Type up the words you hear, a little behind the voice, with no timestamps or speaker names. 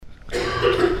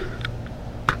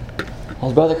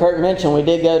As Brother Kurt mentioned, we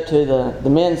did go to the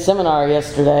men's seminar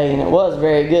yesterday, and it was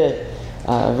very good.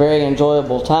 A very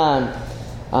enjoyable time.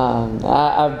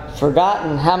 I've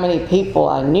forgotten how many people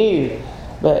I knew,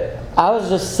 but I was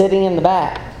just sitting in the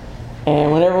back.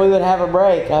 And whenever we would have a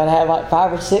break, I'd have like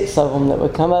 5 or 6 of them that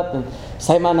would come up and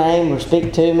say my name or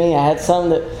speak to me. I had some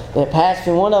that passed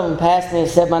me. One of them passed me and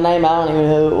said my name. I don't even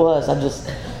know who it was.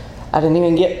 I didn't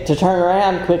even get to turn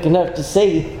around quick enough to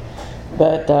see.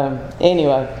 But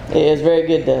anyway, it was very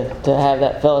good to have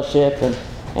that fellowship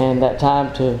and that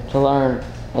time to learn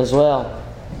as well.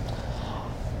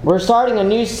 We're starting a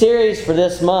new series for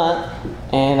this month,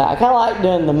 and I kind of like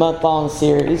doing the month-long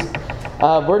series.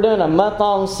 We're doing a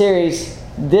month-long series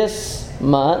this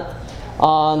month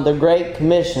on the Great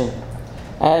Commission,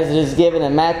 as it is given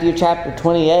in Matthew chapter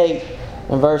 28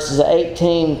 and verses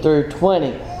 18 through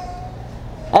 20.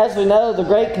 As we know, the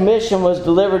Great Commission was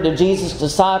delivered to Jesus'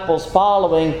 disciples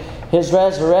following His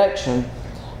resurrection.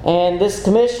 And this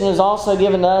commission is also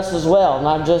given to us as well,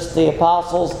 not just the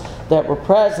apostles that were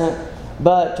present,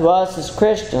 but to us as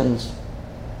Christians.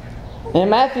 In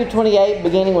Matthew 28,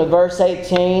 beginning with verse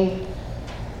 18, it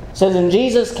says, "And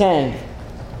Jesus came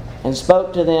and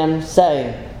spoke to them,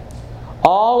 saying,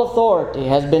 All authority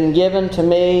has been given to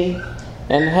me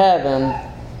in heaven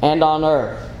and on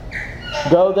earth.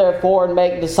 Go therefore and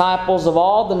make disciples of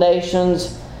all the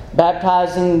nations,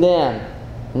 baptizing them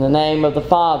in the name of the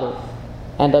Father,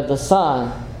 and of the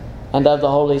Son, and of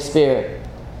the Holy Spirit,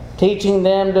 teaching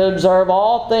them to observe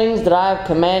all things that I have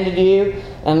commanded you,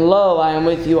 and lo, I am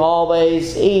with you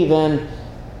always, even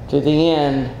to the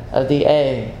end of the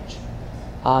age.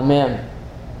 Amen."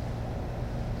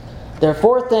 There are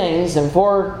 4 things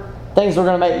we're going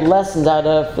to make lessons out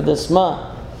of for this month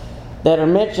that are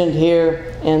mentioned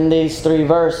here in these 3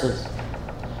 verses.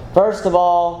 First of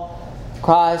all,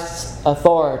 Christ's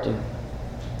authority.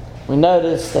 We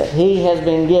notice that He has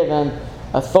been given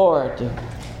authority.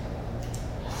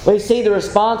 We see the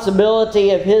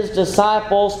responsibility of His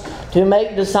disciples to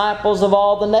make disciples of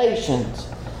all the nations,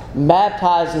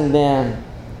 baptizing them.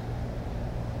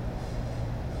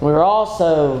 We're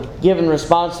also given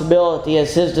responsibility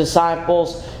as His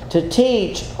disciples to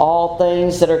teach all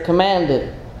things that are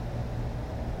commanded.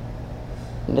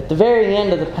 And at the very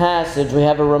end of the passage, we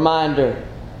have a reminder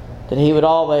that He would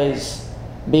always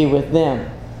be with them,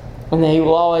 and that He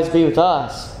will always be with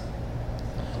us.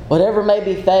 Whatever may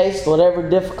be faced, whatever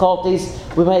difficulties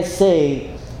we may see,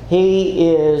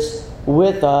 He is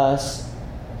with us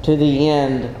to the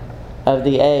end of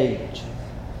the age.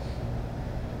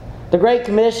 The Great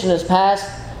Commission is passed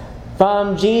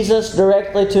from Jesus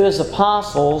directly to His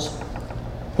apostles,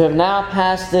 who have now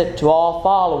passed it to all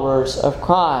followers of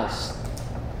Christ.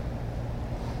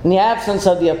 In the absence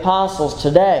of the apostles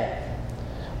today,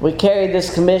 we carry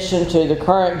this commission to the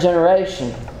current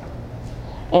generation.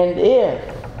 And if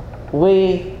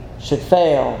we should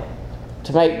fail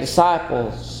to make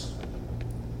disciples,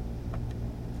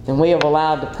 then we have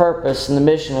allowed the purpose and the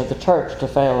mission of the church to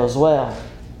fail as well.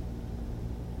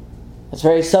 It's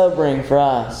very sobering for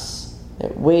us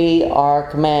that we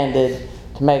are commanded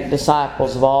to make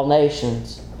disciples of all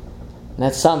nations. And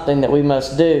that's something that we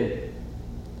must do.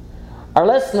 Our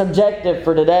lesson objective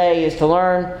for today is to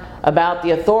learn about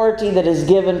the authority that is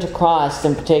given to Christ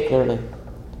in particular.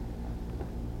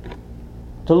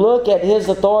 To look at His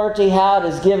authority, how it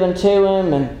is given to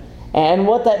Him, and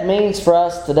what that means for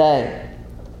us today.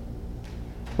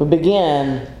 We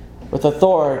begin with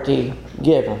authority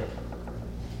given.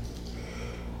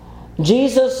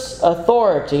 Jesus'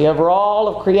 authority over all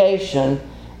of creation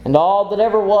and all that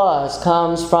ever was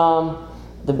comes from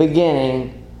the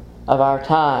beginning of our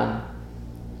time.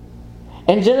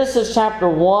 In Genesis chapter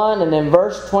 1 and in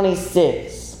verse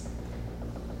 26,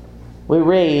 we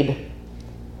read,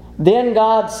 "Then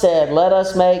God said, Let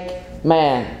us make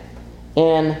man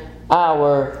in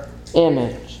our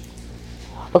image,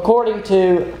 according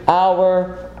to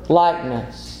our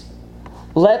likeness.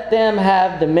 Let them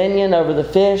have dominion over the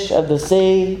fish of the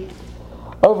sea,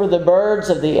 over the birds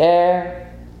of the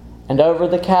air, and over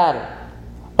the cattle,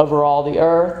 over all the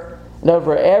earth, and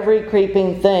over every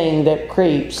creeping thing that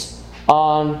creeps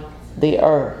on the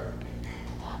earth."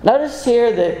 Notice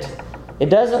here that it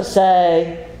doesn't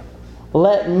say,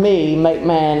 "Let me make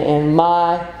man in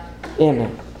my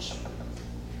image."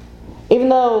 Even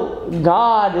though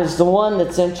God is the one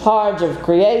that's in charge of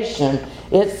creation,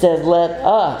 it says, "Let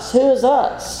us." Who is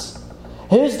us?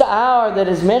 Who's the "our" that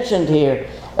is mentioned here?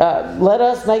 Let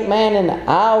us make man in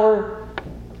our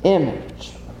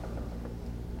image.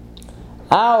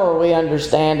 Our, we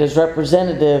understand, is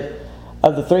representative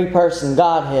of the 3-person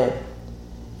Godhead,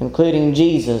 including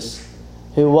Jesus,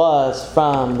 who was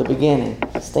from the beginning.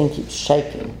 This thing keeps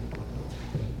shaking.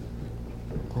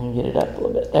 Let me get it up a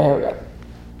little bit. There we go.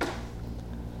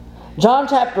 John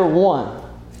chapter 1,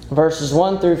 verses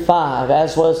 1 through 5,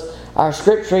 as was our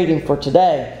scripture reading for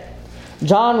today.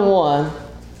 John 1,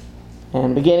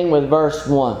 and beginning with verse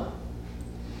 1.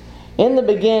 In the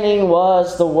beginning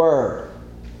was the Word,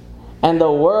 and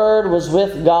the Word was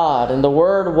with God, and the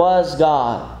Word was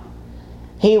God.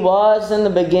 He was in the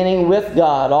beginning with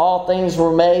God. All things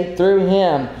were made through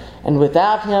Him, and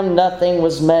without Him nothing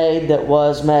was made that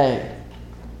was made.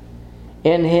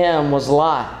 In Him was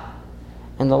life,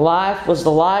 and the life was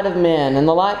the light of men, and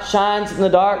the light shines in the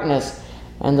darkness,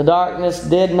 and the darkness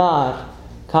did not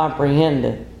comprehend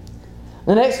it.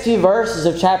 The next few verses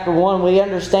of chapter 1, we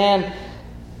understand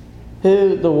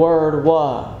who the Word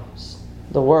was.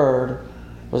 The Word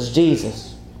was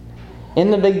Jesus.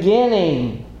 In the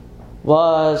beginning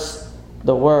was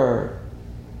the Word,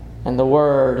 and the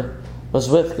Word was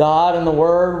with God, and the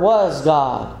Word was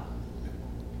God.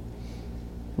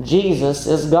 Jesus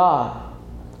is God,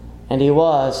 and He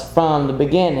was from the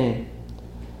beginning.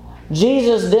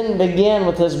 Jesus didn't begin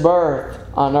with His birth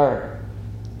on earth,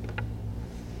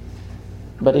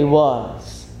 but He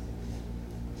was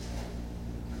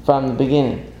from the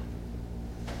beginning.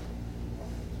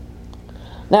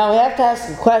 Now we have to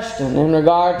ask a question in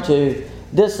regard to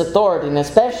this authority, and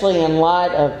especially in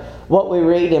light of what we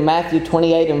read in Matthew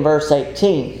 28 and verse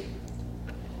 18.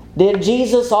 Did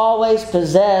Jesus always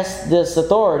possess this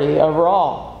authority over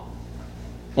all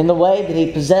in the way that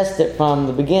He possessed it from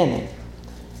the beginning?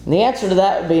 And the answer to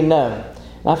that would be no.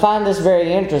 And I find this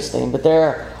very interesting, but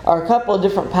there are a couple of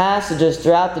different passages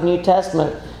throughout the New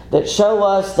Testament that show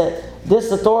us that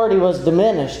this authority was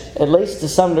diminished, at least to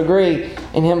some degree,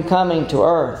 in Him coming to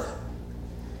earth.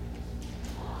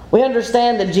 We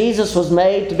understand that Jesus was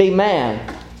made to be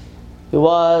man, who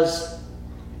was,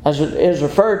 as it is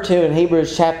referred to in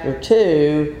Hebrews chapter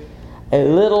 2, a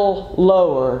little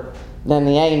lower than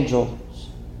the angels.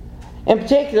 And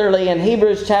particularly in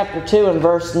Hebrews chapter 2 and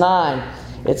verse 9,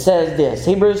 it says this,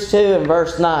 Hebrews 2 and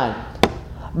verse 9,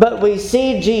 "But we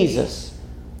see Jesus,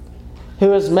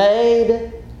 who is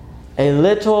made a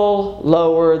little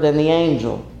lower than the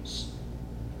angels,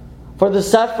 for the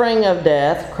suffering of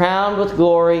death, crowned with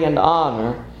glory and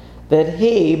honor, that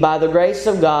He, by the grace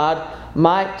of God,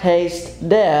 might taste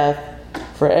death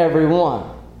for everyone."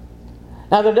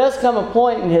 Now there does come a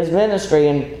point in His ministry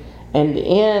and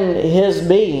in His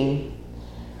being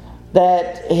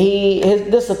that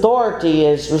this authority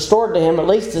is restored to Him, at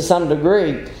least to some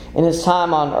degree, in His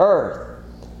time on earth.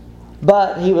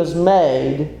 But He was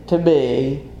made to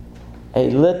be a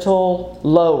little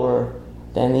lower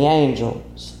than the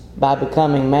angels by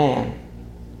becoming man.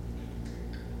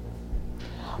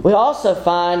 We also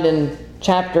find in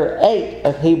chapter 8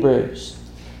 of Hebrews,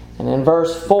 and in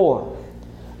verse 4,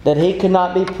 that He could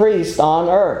not be priest on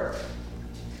earth.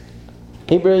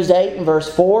 Hebrews 8 and verse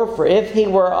 4, "For if He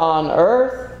were on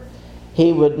earth,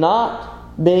 He would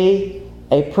not be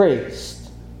a priest,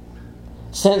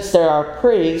 since there are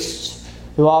priests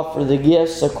who offer the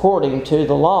gifts according to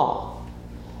the law."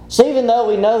 So even though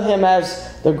we know Him as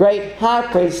the great high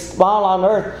priest, while on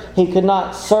earth He could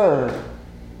not serve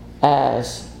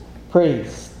as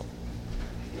priest.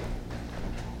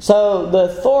 So the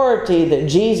authority that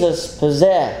Jesus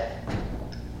possessed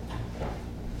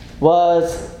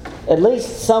was at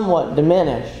least somewhat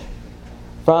diminished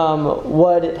from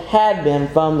what it had been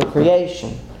from the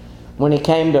creation. When He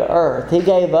came to earth, He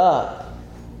gave up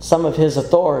some of His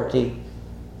authority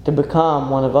to become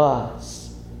one of us.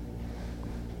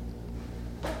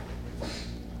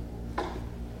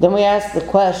 Then we ask the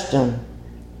question,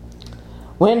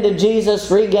 when did Jesus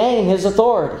regain His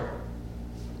authority?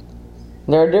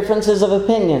 There are differences of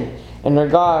opinion in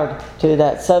regard to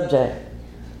that subject.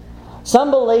 Some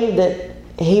believe that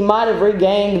He might have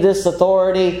regained this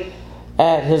authority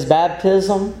at His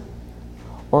baptism,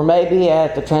 or maybe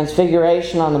at the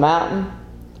Transfiguration on the mountain.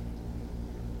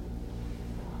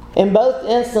 In both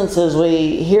instances,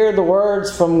 we hear the words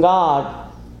from God,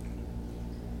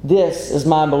 "This is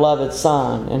my beloved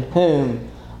Son, in whom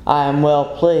I am well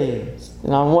pleased."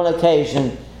 And on one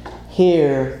occasion,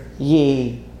 "Hear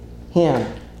ye Him."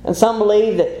 And some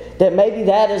believe that maybe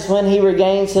that is when He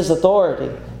regains His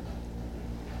authority.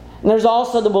 And there's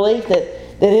also the belief that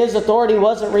His authority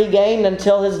wasn't regained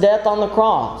until His death on the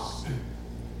cross.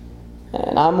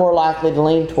 And I'm more likely to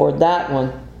lean toward that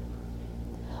one.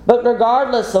 But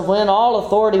regardless of when all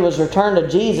authority was returned to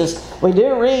Jesus, we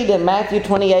do read in Matthew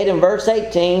 28 and verse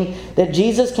 18 that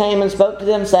Jesus came and spoke to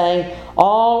them saying,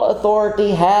 "All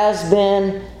authority has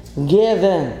been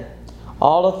given."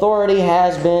 All authority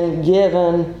has been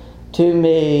given to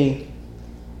me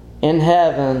in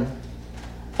heaven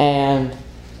and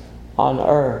on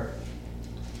earth.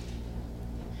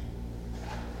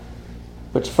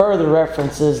 Which further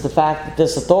references the fact that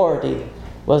this authority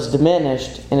was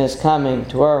diminished in His coming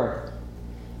to earth.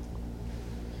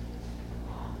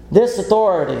 This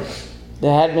authority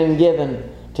that had been given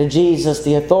to Jesus,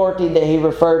 the authority that He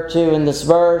referred to in this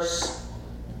verse,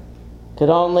 could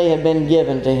only have been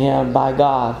given to Him by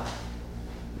God,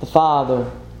 the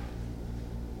Father,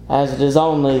 as it is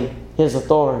only His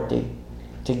authority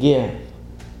to give.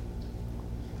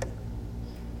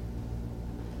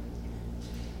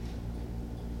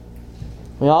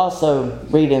 We also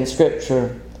read in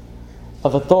Scripture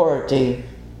of authority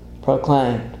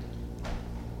proclaimed.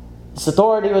 This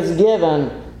authority was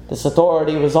given, this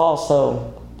authority was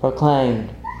also proclaimed.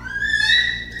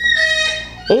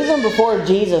 Even before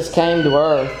Jesus came to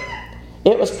earth,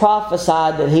 it was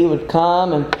prophesied that He would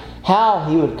come and how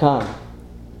He would come.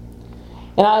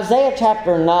 In Isaiah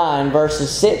chapter 9, verses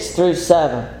 6 through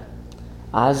 7,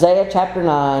 Isaiah chapter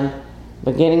 9,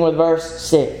 beginning with verse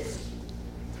 6.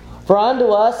 For unto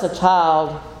us a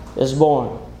child is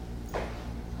born,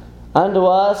 unto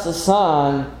us a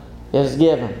son is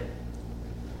given,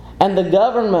 and the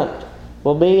government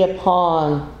will be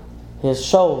upon His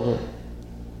shoulder,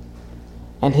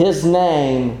 and His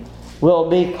name will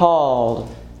be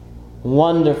called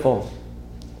Wonderful,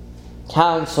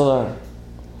 Counselor,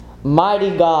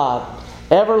 Mighty God,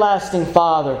 Everlasting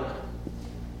Father,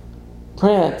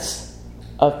 Prince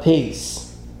of Peace.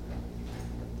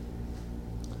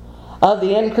 Of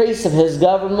the increase of His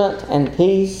government and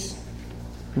peace,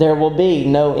 there will be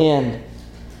no end.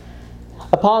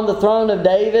 Upon the throne of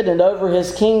David and over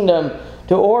His kingdom,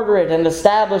 to order it and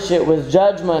establish it with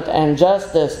judgment and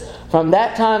justice from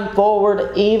that time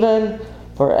forward, even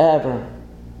forever.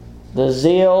 The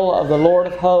zeal of the Lord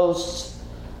of hosts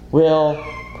will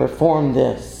perform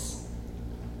this.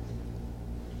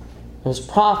 It was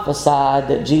prophesied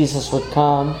that Jesus would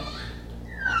come.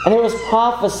 And it was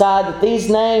prophesied that these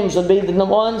names would be the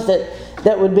ones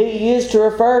that would be used to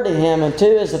refer to Him and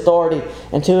to His authority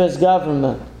and to His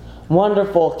government.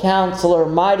 Wonderful Counselor,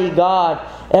 Mighty God,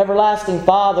 Everlasting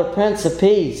Father, Prince of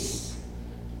Peace.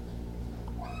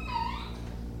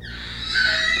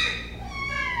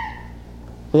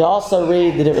 We also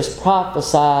read that it was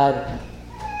prophesied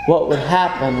what would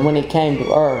happen when He came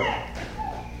to earth.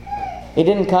 He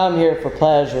didn't come here for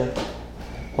pleasure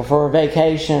or for a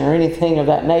vacation or anything of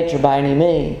that nature by any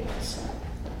means.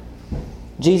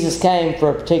 Jesus came for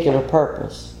a particular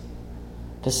purpose,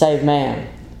 to save man,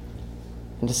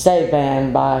 and to save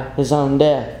man by His own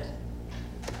death.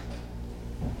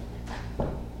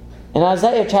 In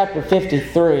Isaiah chapter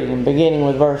 53, and beginning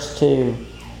with verse 2,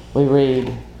 we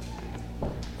read,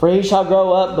 For He shall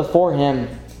grow up before Him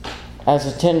as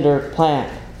a tender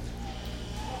plant,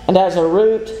 and as a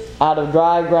root out of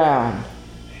dry ground.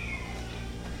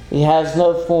 He has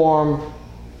no form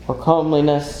or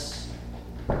comeliness.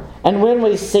 And when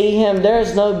we see Him, there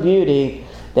is no beauty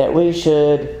that we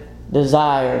should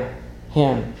desire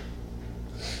Him.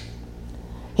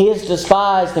 He is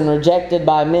despised and rejected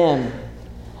by men,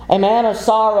 a man of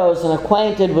sorrows and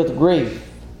acquainted with grief.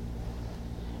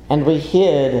 And we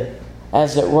hid,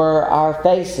 as it were, our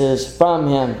faces from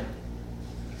Him.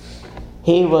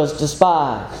 He was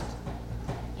despised,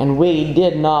 and we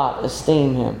did not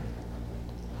esteem Him.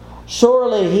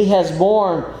 Surely He has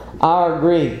borne our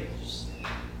griefs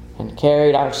and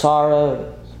carried our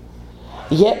sorrows.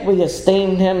 Yet we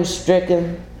esteemed Him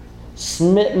stricken,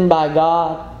 smitten by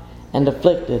God, and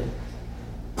afflicted.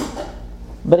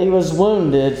 But He was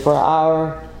wounded for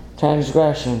our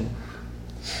transgression.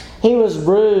 He was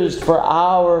bruised for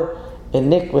our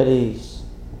iniquities.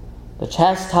 The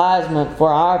chastisement for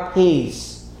our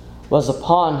peace was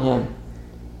upon Him,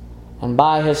 and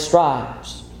by His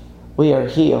stripes we are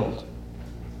healed.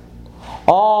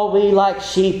 All we like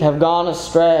sheep have gone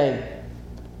astray.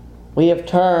 We have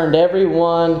turned every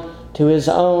one to his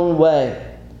own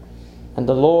way, and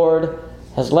the Lord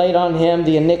has laid on Him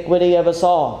the iniquity of us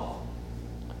all.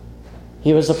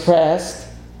 He was oppressed,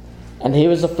 and He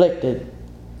was afflicted,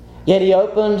 yet He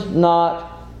opened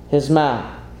not His mouth.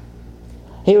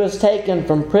 He was taken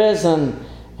from prison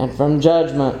and from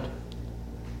judgment.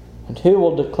 And who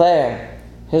will declare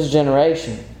His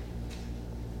generation?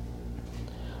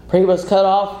 For He was cut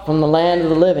off from the land of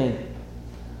the living.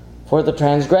 For the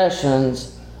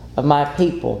transgressions of my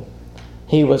people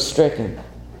He was stricken.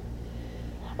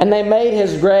 And they made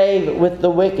His grave with the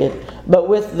wicked, but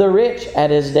with the rich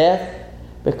at His death,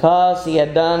 because He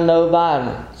had done no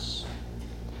violence,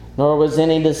 nor was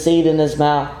any deceit in His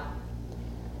mouth.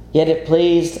 Yet it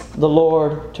pleased the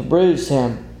Lord to bruise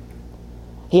Him.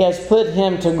 He has put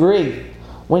him to grief.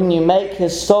 When you make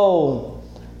his soul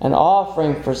an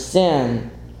offering for sin,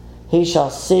 he shall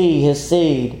see his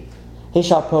seed. He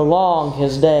shall prolong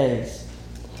his days.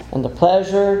 And the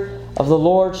pleasure of the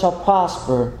Lord shall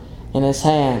prosper in his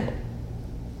hand.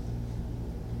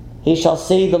 He shall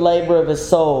see the labor of his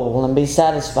soul and be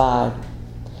satisfied.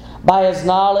 By his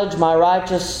knowledge my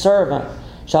righteous servant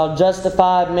shall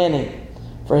justify many,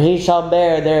 for he shall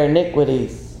bear their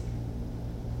iniquities.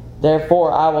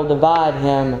 Therefore I will divide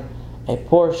him a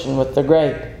portion with the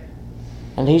great,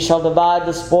 and he shall divide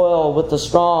the spoil with the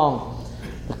strong,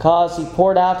 because he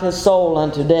poured out his soul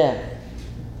unto death.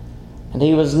 And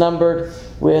he was numbered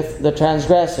with the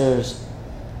transgressors,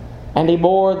 and he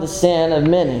bore the sin of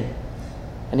many,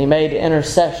 and he made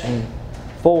intercession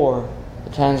for the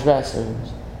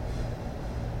transgressors.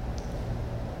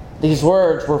 These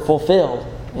words were fulfilled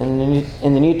in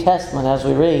the New Testament as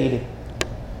we read.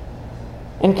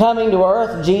 In coming to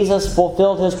earth, Jesus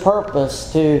fulfilled his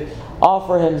purpose to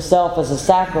offer himself as a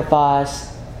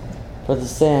sacrifice for the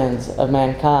sins of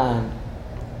mankind.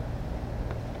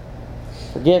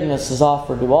 Forgiveness is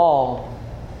offered to all,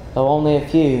 though only a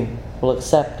few will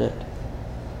accept it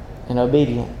in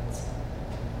obedience.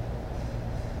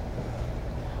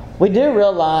 We do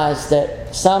realize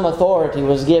that some authority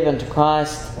was given to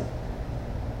Christ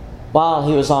while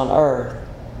he was on earth.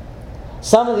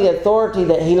 Some of the authority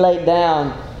that he laid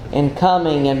down in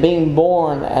coming and being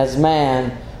born as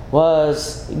man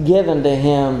was given to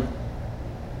him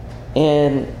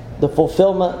in the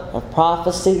fulfillment of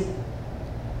prophecy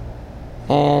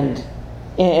and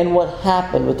in what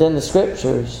happened within the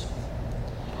Scriptures.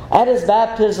 At his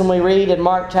baptism, we read in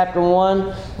Mark chapter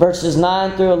 1, verses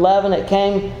 9 through 11, it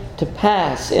came to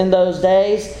pass in those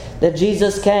days that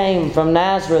Jesus came from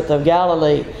Nazareth of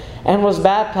Galilee and was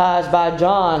baptized by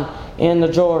John in the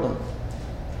Jordan.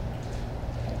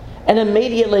 And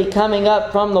immediately coming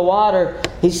up from the water,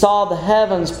 he saw the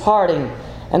heavens parting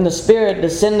and the Spirit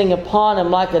descending upon him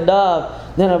like a dove.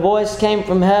 Then a voice came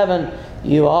from heaven,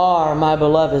 "You are my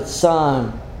beloved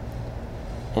Son,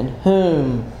 in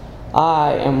whom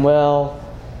I am well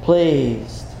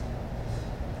pleased."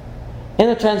 In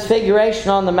the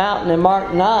Transfiguration on the mountain in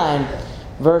Mark 9,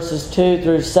 verses 2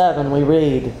 through 7, we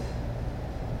read,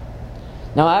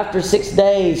 "Now after 6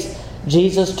 days,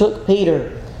 Jesus took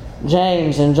Peter,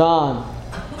 James, and John,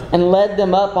 and led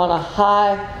them up on a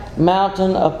high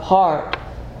mountain apart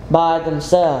by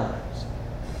themselves.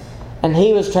 And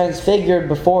he was transfigured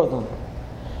before them.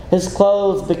 His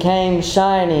clothes became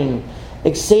shining,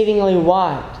 exceedingly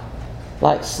white,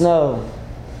 like snow,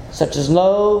 such as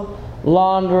no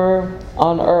launderer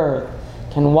on earth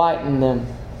can whiten them.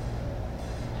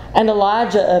 And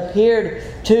Elijah appeared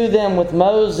to them with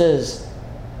Moses,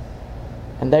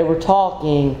 and they were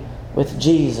talking with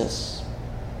Jesus.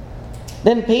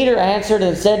 Then Peter answered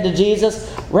and said to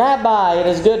Jesus, "Rabbi, it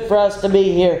is good for us to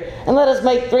be here, and let us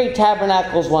make 3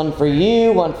 tabernacles, one for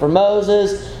you, one for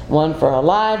Moses, one for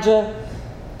Elijah,"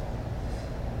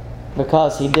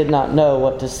 because he did not know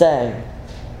what to say,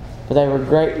 for they were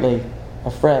greatly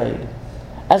afraid.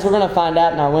 As we're going to find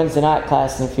out in our Wednesday night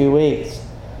class in a few weeks,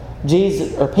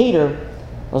 Peter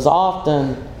was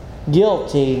often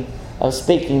guilty of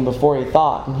speaking before he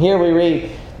thought. And here we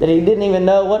read that he didn't even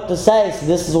know what to say, so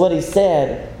this is what he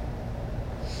said.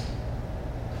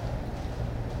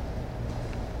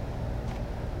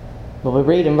 But we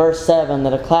read in verse 7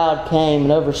 that a cloud came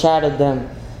and overshadowed them.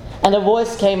 And a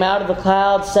voice came out of the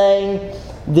cloud saying,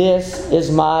 "This is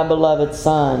my beloved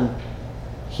Son.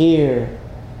 Hear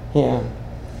him."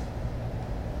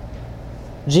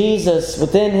 Jesus,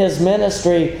 within his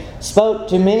ministry, spoke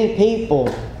to many people,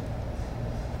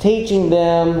 teaching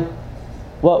them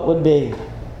what would be.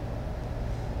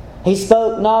 He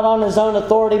spoke not on his own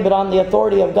authority, but on the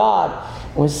authority of God.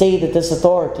 And we see that this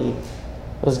authority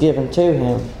was given to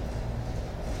him.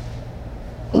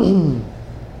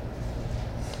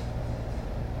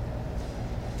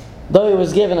 Though he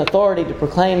was given authority to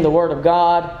proclaim the Word of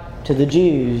God to the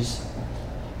Jews,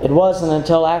 it wasn't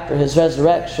until after his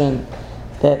resurrection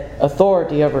that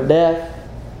authority over death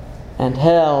and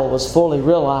hell was fully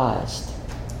realized.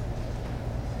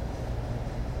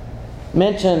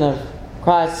 Mention of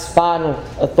Christ's final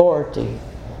authority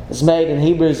is made in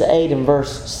Hebrews 8 and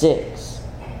verse 6.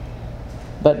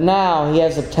 But now he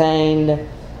has obtained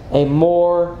a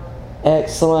more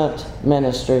excellent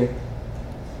ministry,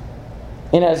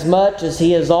 inasmuch as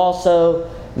he is also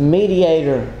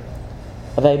mediator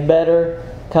of a better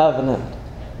covenant,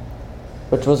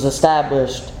 which was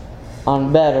established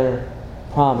on better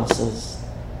promises.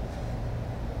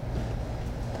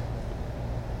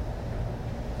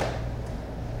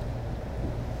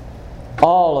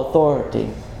 All authority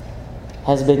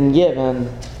has been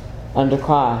given unto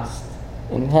Christ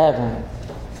in heaven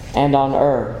and on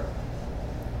earth.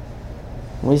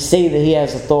 We see that He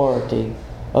has authority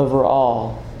over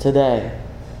all today.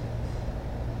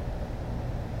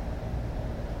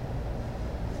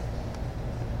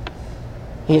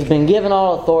 He has been given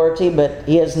all authority, but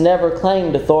He has never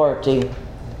claimed authority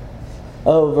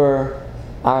over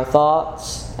our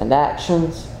thoughts and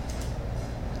actions.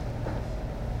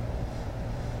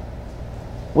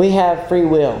 We have free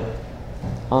will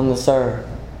on this earth.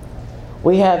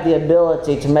 We have the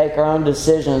ability to make our own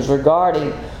decisions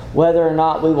regarding whether or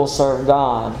not we will serve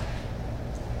God.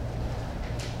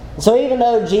 So even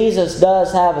though Jesus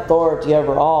does have authority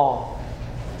over all,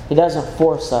 He doesn't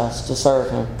force us to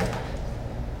serve Him.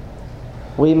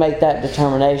 We make that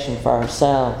determination for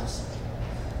ourselves.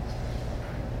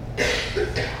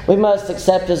 We must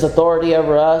accept His authority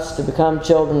over us to become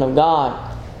children of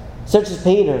God. Such as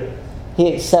Peter,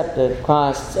 he accepted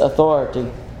Christ's authority.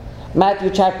 Matthew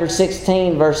chapter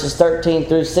 16, verses 13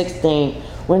 through 16.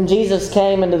 When Jesus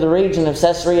came into the region of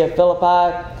Caesarea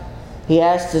Philippi, He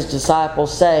asked His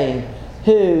disciples, saying,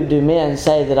 "Who do men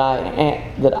say that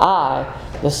I,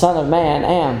 the Son of Man,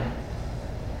 am?"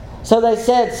 So they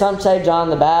said, "Some say John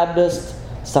the Baptist,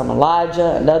 some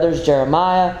Elijah, and others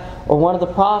Jeremiah, or one of the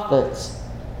prophets."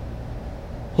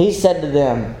 He said to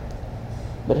them,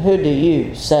 "But who do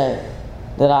you say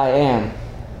that I am?"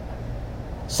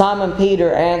 Simon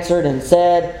Peter answered and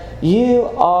said, "You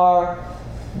are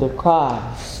the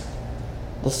Christ,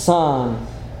 the Son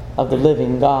of the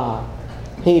living God."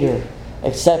 Peter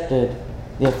accepted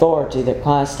the authority that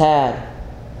Christ had.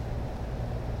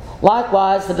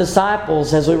 Likewise, the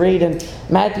disciples, as we read in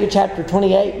Matthew chapter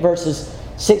 28, verses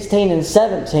 16 and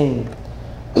 17,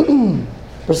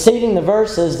 preceding the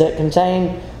verses that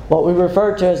contain what we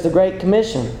refer to as the Great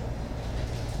Commission.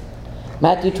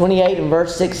 Matthew 28 and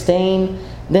verse 16,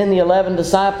 "Then the 11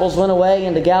 disciples went away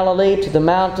into Galilee to the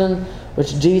mountain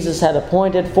which Jesus had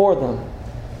appointed for them.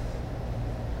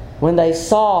 When they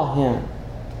saw Him,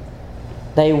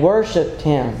 they worshipped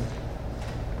Him,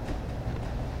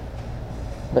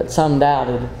 but some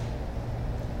doubted."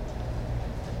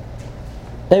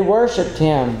 They worshipped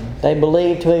Him. They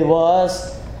believed who He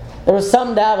was. There was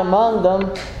some doubt among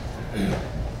them,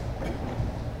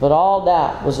 but all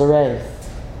doubt was erased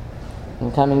in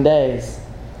the coming days.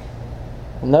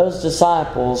 And those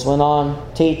disciples went on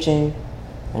teaching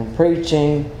and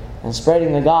preaching and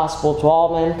spreading the gospel to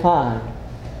all mankind.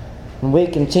 And we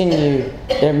continue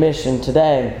their mission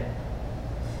today.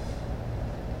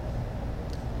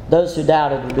 Those who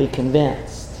doubted would be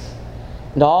convinced,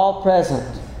 and all present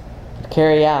would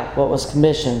carry out what was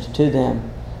commissioned to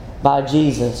them by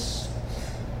Jesus.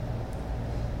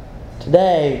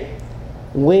 Today,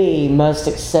 we must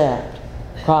accept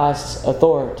Christ's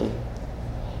authority.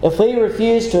 If we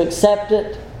refuse to accept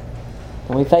it,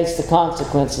 then we face the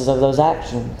consequences of those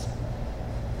actions.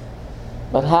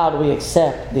 But how do we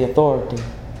accept the authority?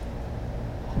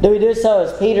 Do we do so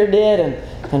as Peter did and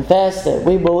confess that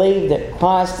we believe that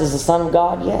Christ is the Son of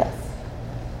God? Yes.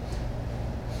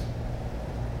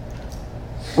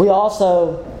 We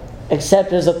also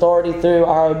accept His authority through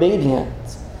our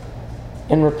obedience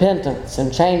and repentance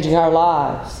and changing our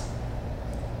lives,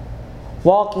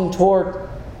 walking toward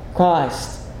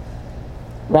Christ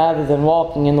rather than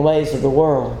walking in the ways of the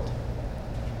world.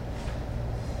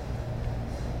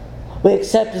 We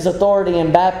accept His authority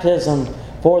in baptism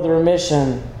for the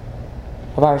remission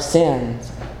of our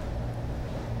sins.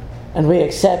 And we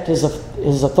accept His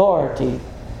authority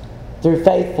through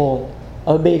faithful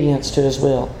obedience to His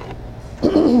will.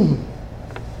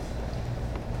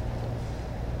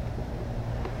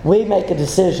 We make a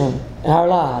decision in our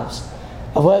lives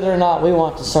of whether or not we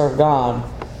want to serve God.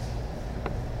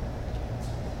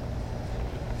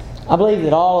 I believe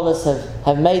that all of us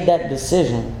have made that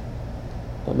decision.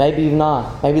 But maybe you've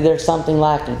not. Maybe there's something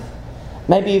lacking.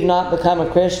 Maybe you've not become a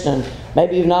Christian.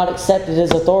 Maybe you've not accepted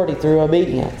His authority through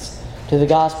obedience to the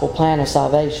gospel plan of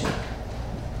salvation.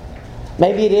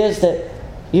 Maybe it is that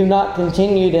you've not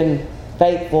continued in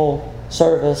faithful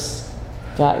service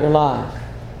throughout your life.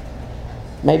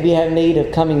 Maybe you have need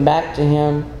of coming back to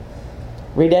Him,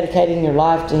 rededicating your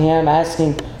life to Him,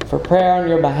 asking for prayer on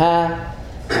your behalf,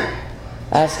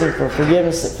 asking for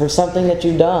forgiveness for something that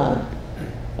you've done.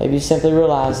 Maybe you simply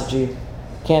realize that you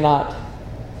cannot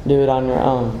do it on your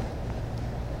own.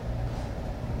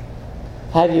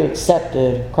 Have you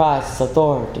accepted Christ's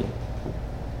authority?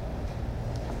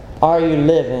 Are you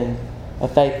living a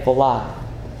faithful life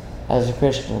as a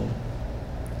Christian?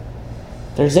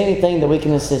 If there's anything that we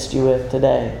can assist you with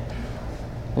today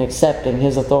in accepting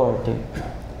His authority,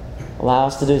 allow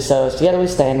us to do so. As together we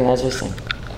stand and as we sing.